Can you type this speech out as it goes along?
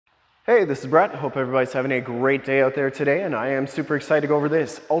Hey, this is Brett. Hope everybody's having a great day out there today, and I am super excited to go over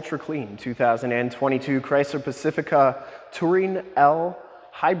this ultra clean 2022 Chrysler Pacifica Touring L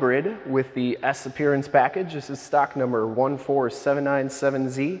Hybrid with the S Appearance Package. This is stock number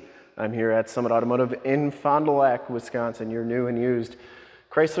 14797Z. I'm here at Summit Automotive in Fond du Lac, Wisconsin, your new and used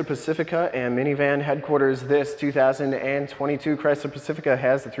Chrysler Pacifica and Minivan headquarters. This 2022 Chrysler Pacifica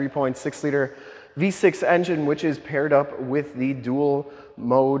has the 3.6 liter V6 engine, which is paired up with the dual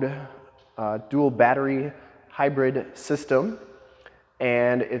battery hybrid system,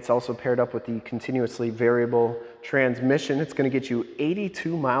 and it's also paired up with the continuously variable transmission. It's going to get you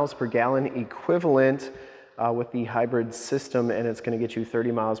 82 miles per gallon equivalent with the hybrid system, and it's going to get you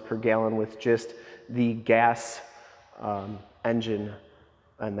 30 miles per gallon with just the gas engine,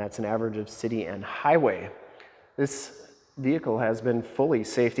 and that's an average of city and highway. This vehicle has been fully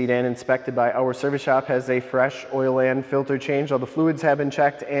safetied and inspected by our service shop, has a fresh oil and filter change. All the fluids have been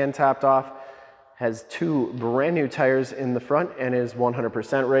checked and topped off, has 2 brand new tires in the front, and is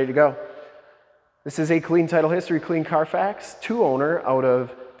 100% ready to go. This is a clean title history, clean Carfax, 2-owner out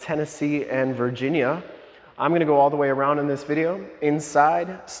of Tennessee and Virginia. I'm gonna go all the way around in this video,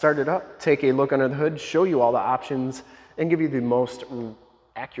 inside, start it up, take a look under the hood, show you all the options, and give you the most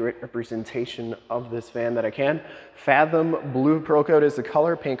accurate representation of this van that I can. Fathom Blue Pro Code is the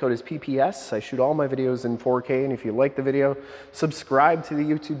color, paint code is PPS. I shoot all my videos in 4K, and if you like the video, subscribe to the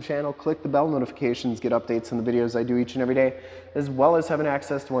YouTube channel, click the bell notifications, get updates on the videos I do each and every day, as well as having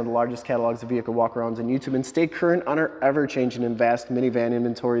access to one of the largest catalogs of vehicle walkarounds on YouTube, and stay current on our ever-changing and vast minivan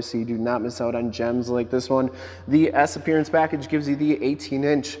inventory so you do not miss out on gems like this one. The S Appearance Package gives you the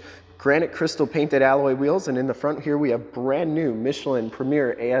 18-inch granite crystal painted alloy wheels, and in the front here we have brand new Michelin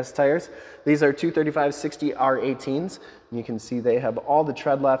Premier AS tires. These are 235/60 R18s, and you can see they have all the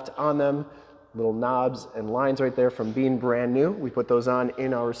tread left on them, little knobs and lines right there from being brand new. We put those on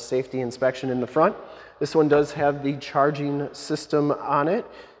in our safety inspection in the front. This one does have the charging system on it.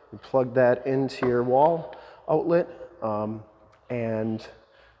 You plug that into your wall outlet and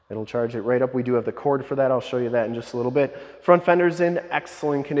it'll charge it right up. We do have the cord for that. I'll show you that in just a little bit. Front fender's in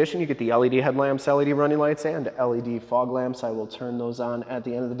excellent condition. You get the LED headlamps, LED running lights, and LED fog lamps. I will turn those on at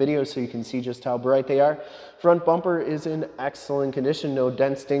the end of the video so you can see just how bright they are. Front bumper is in excellent condition. No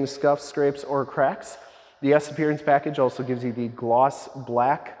dents, dings, scuffs, scrapes, or cracks. The S Appearance Package also gives you the gloss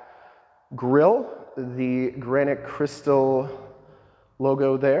black grille, the granite crystal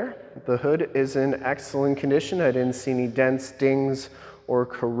logo there. The hood is in excellent condition. I didn't see any dents, dings, or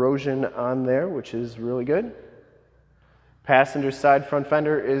corrosion on there, which is really good. Passenger side front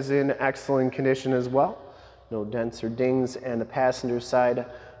fender is in excellent condition as well. No dents or dings, and the passenger side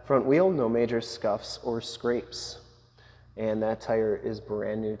front wheel, no major scuffs or scrapes. And that tire is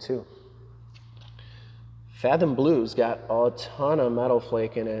brand new too. Fathom Blue's got a ton of metal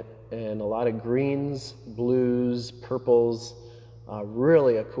flake in it, and a lot of greens, blues, purples.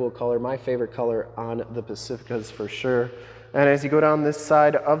 Really a cool color, my favorite color on the Pacificas for sure. And as you go down this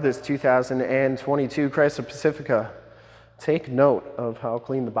side of this 2022 Chrysler Pacifica, take note of how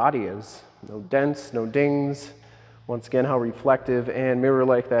clean the body is. No dents, no dings. Once again, how reflective and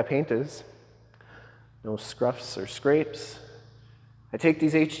mirror-like that paint is. No scruffs or scrapes. I take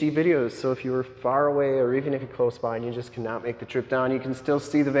these HD videos, so if you were far away or even if you're close by and you just cannot make the trip down, you can still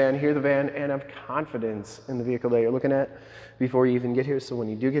see the van, hear the van, and have confidence in the vehicle that you're looking at before you even get here. So when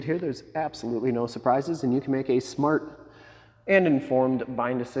you do get here, there's absolutely no surprises, and you can make a smart and informed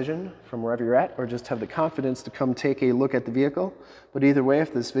buying decision from wherever you're at, or just have the confidence to come take a look at the vehicle. But either way,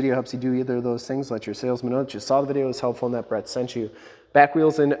 if this video helps you do either of those things, let your salesman know that you saw the video, was helpful, and that Brett sent you. Back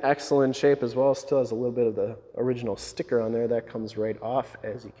wheel's in excellent shape as well. Still has a little bit of the original sticker on there. That comes right off,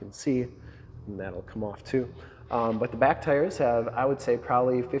 as you can see, and that'll come off too. But the back tires have, I would say,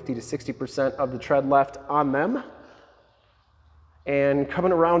 probably 50 to 60% of the tread left on them. And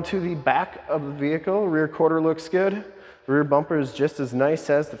coming around to the back of the vehicle, rear quarter looks good. The rear bumper is just as nice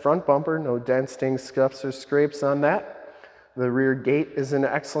as the front bumper. No dents, stings, scuffs, or scrapes on that. The rear gate is in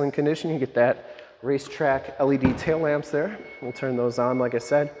excellent condition. You get that racetrack LED tail lamps there. We'll turn those on, like I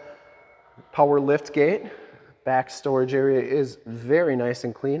said. Power lift gate. Back storage area is very nice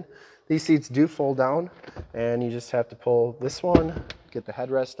and clean. These seats do fold down, and you just have to pull this one, get the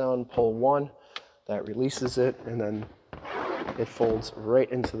headrest down, pull one. That releases it, and then it folds right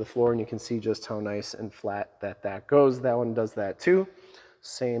into the floor, and you can see just how nice and flat that goes. That one does that too,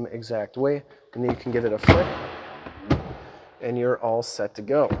 same exact way. And then you can give it a flip, and you're all set to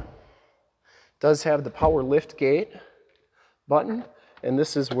go. It does have the power lift gate button, and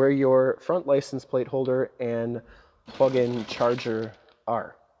this is where your front license plate holder and plug-in charger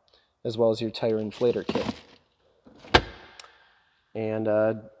are, as well as your tire inflator kit. And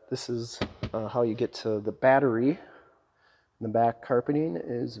this is how you get to the battery. The back carpeting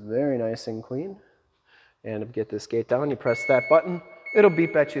is very nice and clean. And to get this gate down, you press that button. It'll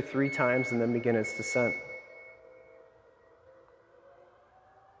beep at you 3 times and then begin its descent.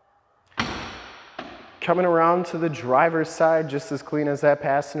 Coming around to the driver's side, just as clean as that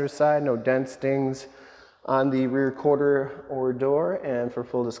passenger side. No dents, dings on the rear quarter or door. And for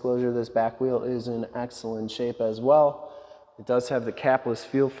full disclosure, this back wheel is in excellent shape as well. It does have the capless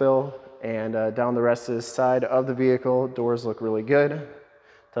fuel fill, and down the rest of this side of the vehicle, doors look really good. It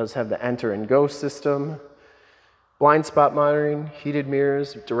does have the enter and go system, blind spot monitoring, heated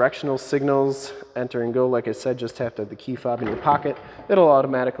mirrors, directional signals, enter and go. Like I said, just have to have the key fob in your pocket. It'll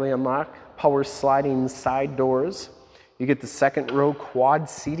automatically unlock. Power sliding side doors. You get the second row quad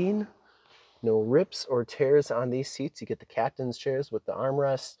seating. No rips or tears on these seats. You get the captain's chairs with the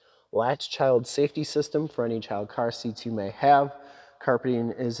armrests. Latch child safety system for any child car seats you may have.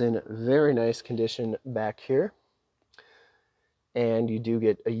 Carpeting is in very nice condition back here. And you do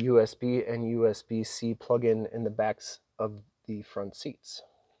get a USB and USB-C plug-in in the backs of the front seats.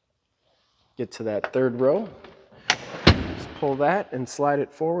 Get to that third row. Just pull that and slide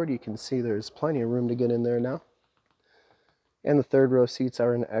it forward. You can see there's plenty of room to get in there now. And the third row seats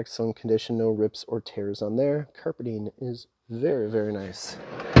are in excellent condition. No rips or tears on there. Carpeting is very, very nice.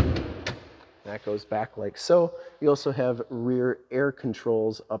 That goes back like so. You also have rear air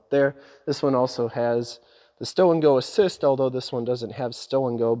controls up there. This one also has the stow and go assist, although this one doesn't have stow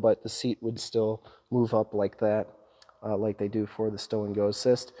and go, but the seat would still move up like that, like they do for the stow and go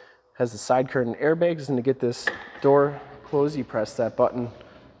assist. Has the side curtain airbags, and to get this door closed, you press that button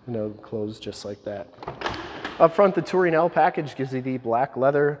and it'll close just like that. Up front, the Touring L package gives you the black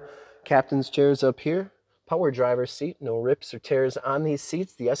leather captain's chairs up here. Power driver's seat, no rips or tears on these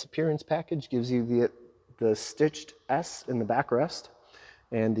seats. The S appearance package gives you the stitched S in the backrest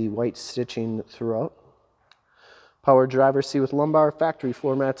and the white stitching throughout. Power driver's seat with lumbar, factory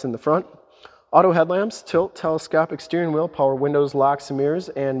floor mats in the front. Auto headlamps, tilt, telescopic steering wheel, power windows, locks and mirrors,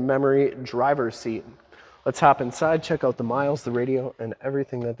 and memory driver's seat. Let's hop inside, check out the miles, the radio, and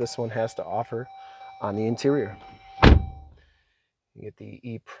everything that this one has to offer on the interior. You get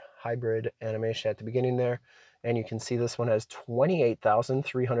the hybrid animation at the beginning there, and you can see this one has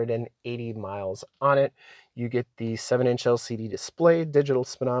 28,380 miles on it. You get the 7-inch LCD display, digital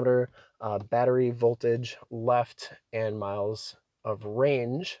speedometer, battery voltage, left, and miles of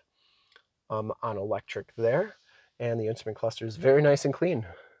range on electric there. And the instrument cluster is very nice and clean.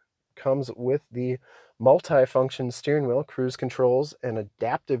 Comes with the multi-function steering wheel, cruise controls, and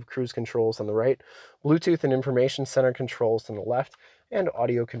adaptive cruise controls on the right, Bluetooth and information center controls on the left, and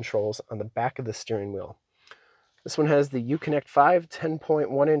audio controls on the back of the steering wheel. This one has the Uconnect 5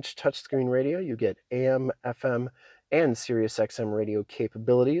 10.1-inch touchscreen radio. You get AM, FM, and Sirius XM radio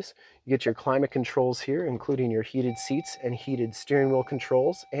capabilities. You get your climate controls here, including your heated seats and heated steering wheel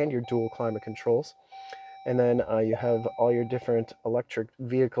controls and your dual climate controls. And then you have all your different electric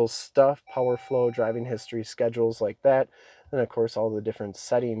vehicle stuff, power flow, driving history, schedules like that. And of course, all the different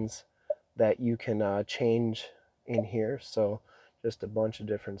settings that you can change in here. So just a bunch of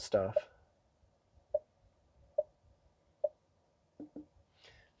different stuff.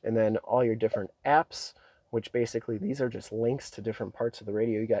 And then all your different apps, which basically these are just links to different parts of the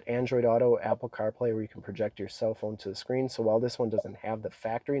radio. You got Android Auto, Apple CarPlay, where you can project your cell phone to the screen. So while this one doesn't have the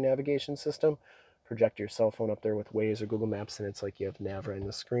factory navigation system, project your cell phone up there with Waze or Google Maps, and it's like you have nav right in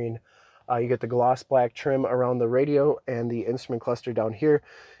the screen. You get the gloss black trim around the radio and the instrument cluster down here.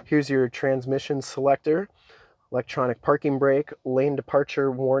 Here's your transmission selector, electronic parking brake, lane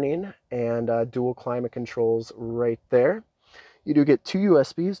departure warning, and dual climate controls right there. You do get 2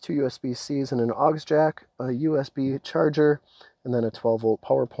 USBs, 2 USB-Cs, and an aux jack, a USB charger, and then a 12-volt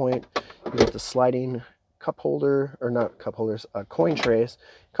power point. You get the sliding cup holder, or not cup holders, coin trays.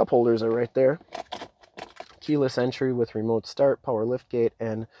 Cup holders are right there. Keyless entry with remote start, power liftgate,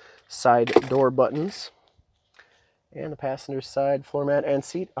 and side door buttons. And the passenger side floor mat and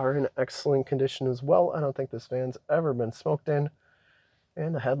seat are in excellent condition as well. I don't think this van's ever been smoked in.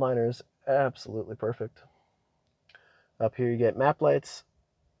 And the headliner is absolutely perfect. Up here you get map lights,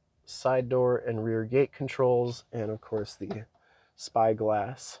 side door and rear gate controls, and of course the spy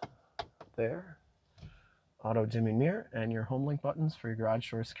glass there. Auto dimming mirror, and your Homelink buttons for your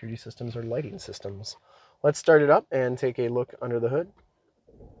garage door security systems or lighting systems. Let's start it up and take a look under the hood.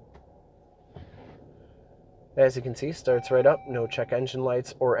 As you can see, starts right up, no check engine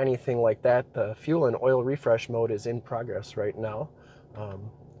lights or anything like that. The fuel and oil refresh mode is in progress right now,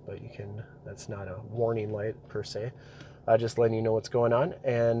 but that's not a warning light per se. Just letting you know what's going on,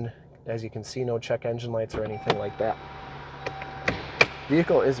 and as you can see, no check engine lights or anything like that.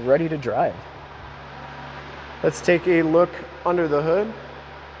 vehicle is ready to drive. Let's take a look under the hood.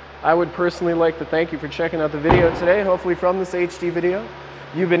 I would personally like to thank you for checking out the video today. Hopefully from this HD video,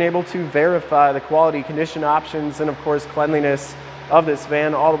 you've been able to verify the quality, condition, options, and of course cleanliness of this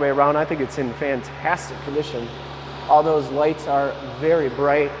van all the way around. I think it's in fantastic condition. All those lights are very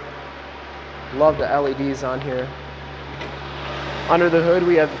bright. Love the LEDs on here. Under the hood,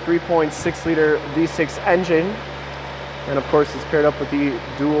 we have the 3.6 liter V6 engine. And of course, it's paired up with the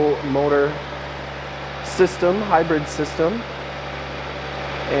dual motor system, hybrid system.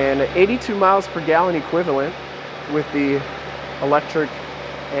 And 82 miles per gallon equivalent with the electric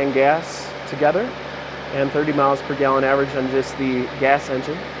and gas together. And 30 miles per gallon average on just the gas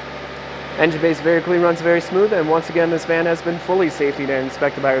engine. Engine base very clean, runs very smooth. And once again, this van has been fully safetied and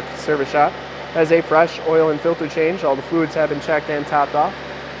inspected by our service shop. Has a fresh oil and filter change. All the fluids have been checked and topped off.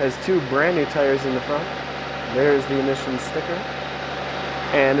 Has 2 brand new tires in the front. There's the emissions sticker.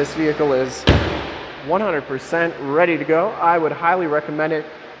 And this vehicle is 100% ready to go. I would highly recommend it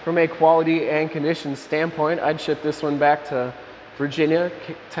from a quality and condition standpoint. I'd ship this one back to Virginia,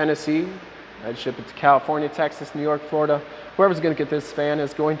 Tennessee. I'd ship it to California, Texas, New York, Florida. Whoever's going to get this van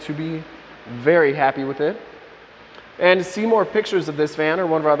is going to be very happy with it. And to see more pictures of this van or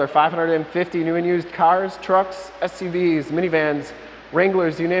one of our other 550 new and used cars, trucks, SUVs, minivans,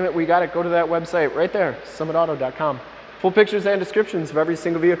 Wranglers, you name it, we got it. Go to that website right there, summitauto.com. Full pictures and descriptions of every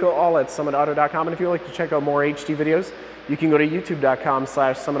single vehicle, all at summitauto.com. And if you'd like to check out more HD videos, you can go to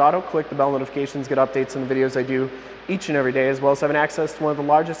youtube.com/summitauto, click the bell notifications, get updates on the videos I do each and every day, as well as having access to one of the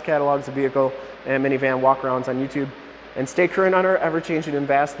largest catalogs of vehicle and minivan walkarounds on YouTube. And stay current on our ever-changing and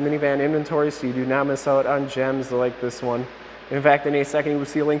vast minivan inventory so you do not miss out on gems like this one. In fact, in a second, you will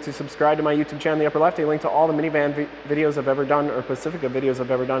see a link to subscribe to my YouTube channel in the upper left, a link to all the minivan videos I've ever done, or Pacifica videos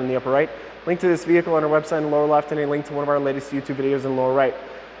I've ever done in the upper right, link to this vehicle on our website in the lower left, and a link to one of our latest YouTube videos in the lower right.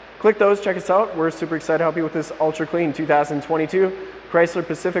 Click those, check us out. We're super excited to help you with this ultra clean 2022 Chrysler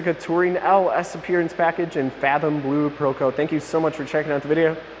Pacifica Touring L.S. Appearance Package and Fathom Blue Pro Coat. Thank you so much for checking out the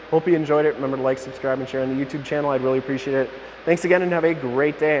video. Hope you enjoyed it. Remember to like, subscribe, and share on the YouTube channel. I'd really appreciate it. Thanks again, and have a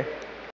great day.